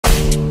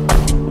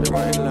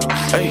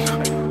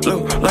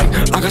Look, like,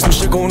 I got some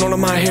shit going on in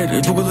my head.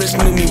 If you could listen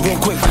to me real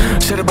quick.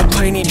 Set up a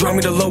plane, he drive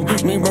me to low.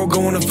 Me and bro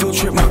go on a field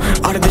trip.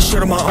 Out of this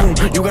shit on my own.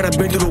 You gotta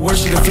been through the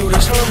worst to feel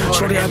this.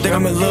 Shorty, I think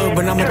I'm in love,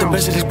 but I'm not the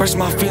best at expressing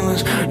my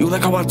feelings. You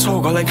like how I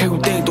talk, I like how you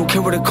think. Don't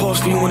care what it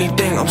costs for you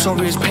anything. I'm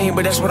sorry it's pain,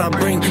 but that's what I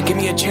bring. Give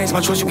me a chance,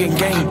 my choice you can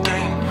gain.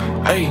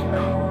 Hey.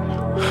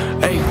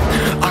 Hey,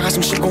 I got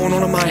some shit going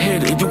on in my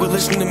head. If you could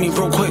listen to me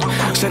real quick.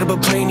 Set up a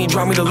plane, he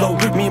drive me to low.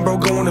 Me and bro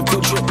go on a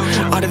field trip.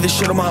 Out of this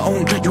shit on my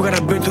own. You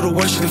gotta been through the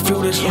worst to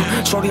feel this.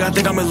 Shorty, I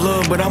think I'm in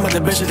love, but I'm not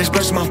the best at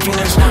expressing my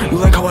feelings. You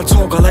like how I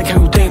talk, I like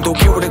how you think. Don't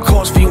care what it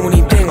costs for you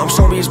anything. I'm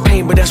sorry it's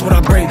pain, but that's what I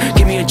bring.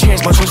 Give me a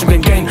chance, my choice you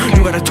can gain.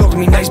 You gotta talk to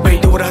me nice,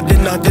 babe. Do what I did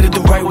and I did it the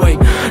right way.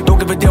 Don't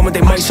give a damn what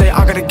they might say.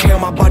 I got a K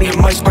on my body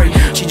and my spray.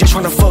 She just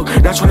tryna fuck,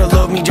 not tryna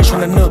love me, just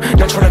tryna nut,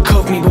 not tryna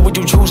cuff me. But would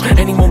you choose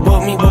anyone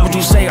but me? What would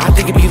you say? I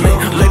think it'd be lit.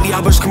 Lately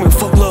I've been screaming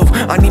fuck love.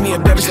 I need me a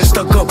bad bitch that's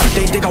stuck up.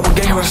 They think I would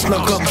get here and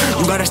snuck up.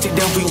 You gotta stay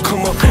down before you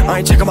come up. I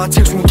ain't checking my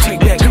text when you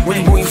take back.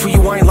 Really waiting for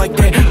you, I ain't like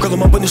that. Girl,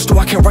 I'm up in the store,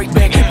 I can't write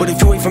back. But if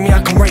you wait for me,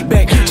 I come right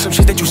back. Some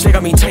shit that you say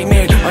got me tight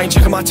mad. I ain't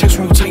checking my text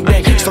when you take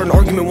back. Start an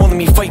argument, won't let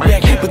me fight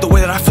back. But the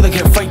way that I feel, I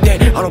can't fight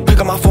that. I don't pick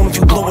up my phone if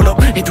you blow it up.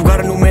 If you got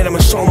a new man, I'ma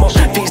show him up.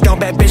 Face down,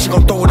 bad bitch, you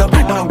gon' throw it up.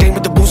 Now I'm game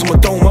with the booze, I'ma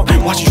throw him up.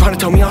 Watch you trying to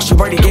tell me I should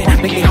write again.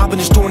 Make me hop in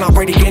the store and I'll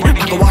write again.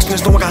 Pocket watching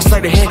this, know I got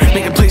sleight of hand.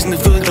 Making plays in the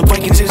field like the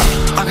Vikings is.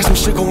 I got some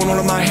shit going on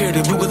in my head.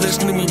 If you could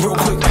listen to me real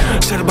quick.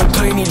 Set up a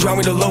plane, he drive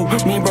me to low.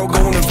 Me and bro go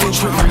on a field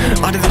trip.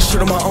 Out of this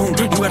shit on my own.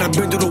 You gotta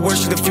been through the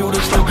worst to feel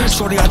this.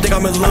 Shorty, I think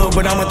I'm in love,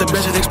 but I'm not the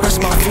best at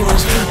expressing my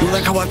feelings. You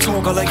like how I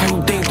talk, I like how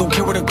you think. Don't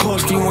care what it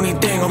costs for you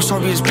anything. I'm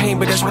sorry it's pain,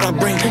 but that's what I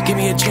bring. Give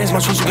me a chance, my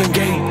choice you can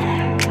gain.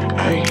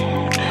 Hey,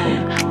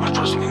 my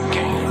choice you can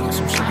gain.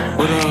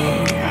 What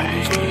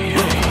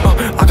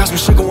I got some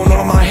shit going on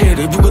in my head.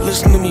 If you could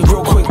listen to me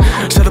real quick.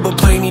 Set up a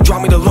plane, he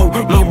drive me to low.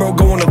 Me and bro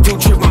go on a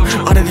field trip.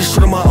 Out of this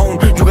shit on my own.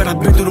 You gotta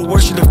been through the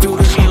worst to feel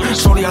this.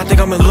 Shorty, I think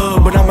I'm in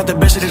love, but I'm not the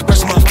best at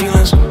expressing my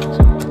feelings.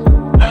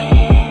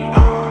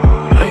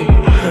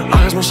 I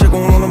got some shit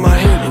going on in my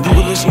head. If you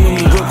could listen to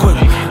me real quick.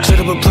 Set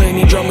up a plane,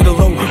 he drive me to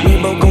low. Me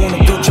and bro go on a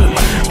field trip.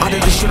 Out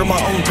of this shit on my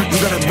own. You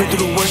gotta been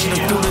through the worst to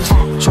feel this.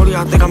 Shorty,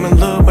 I think I'm in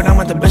love, but I'm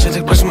not the best at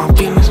expressing my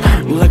feelings.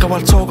 You like how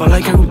I talk, I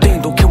like how you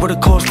think. Don't care what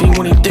it costs for you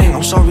anything.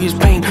 I'm sorry it's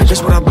pain,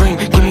 that's what I bring.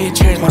 Give me a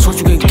chance, my choice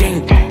you can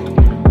gain.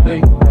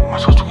 Hey, my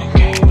choice you can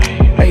gain.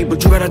 Hey,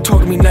 but you gotta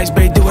talk to me nice,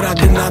 babe. Do what I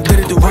did and I did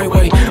it the right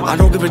way. I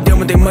don't give a damn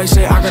what they might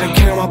say. I got a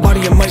K on my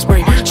body and my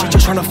spray. She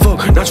just tryna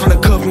fuck, not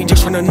tryna cuff me,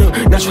 just tryna nut,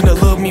 not tryna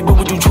love me. But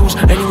would you choose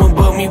anyone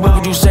but me? What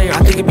would you say? I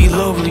think it'd be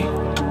lovely. I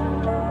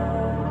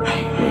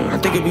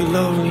think it'd be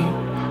lovely.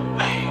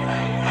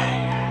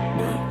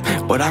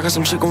 But I got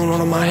some shit going on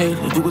in my head.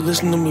 If you could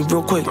listen to me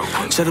real quick.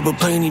 Set up a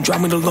plane, he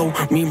drive me to low.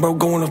 Me and bro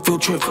go on a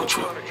field trip.